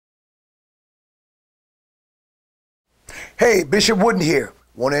Hey, Bishop Wooden here.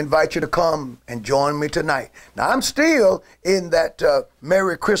 Want to invite you to come and join me tonight. Now, I'm still in that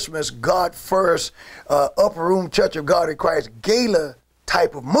Merry Christmas, God First, Upper Room Church of God in Christ gala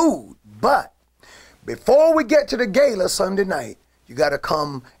type of mood. But before we get to the gala Sunday night, you got to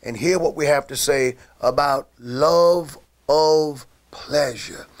come and hear what we have to say about love of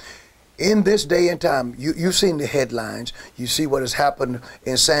pleasure. In this day and time, you've seen the headlines. You see what has happened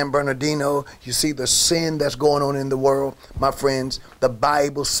in San Bernardino. You see the sin that's going on in the world. My friends, the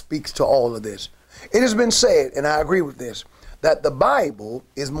Bible speaks to all of this. It has been said, and I agree with this, that the Bible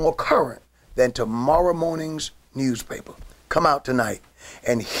is more current than tomorrow morning's newspaper. Come out tonight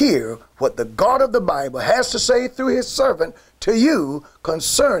and hear what the God of the Bible has to say through his servant to you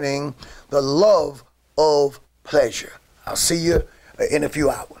concerning the love of pleasure. I'll see you in a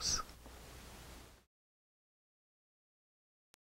few hours.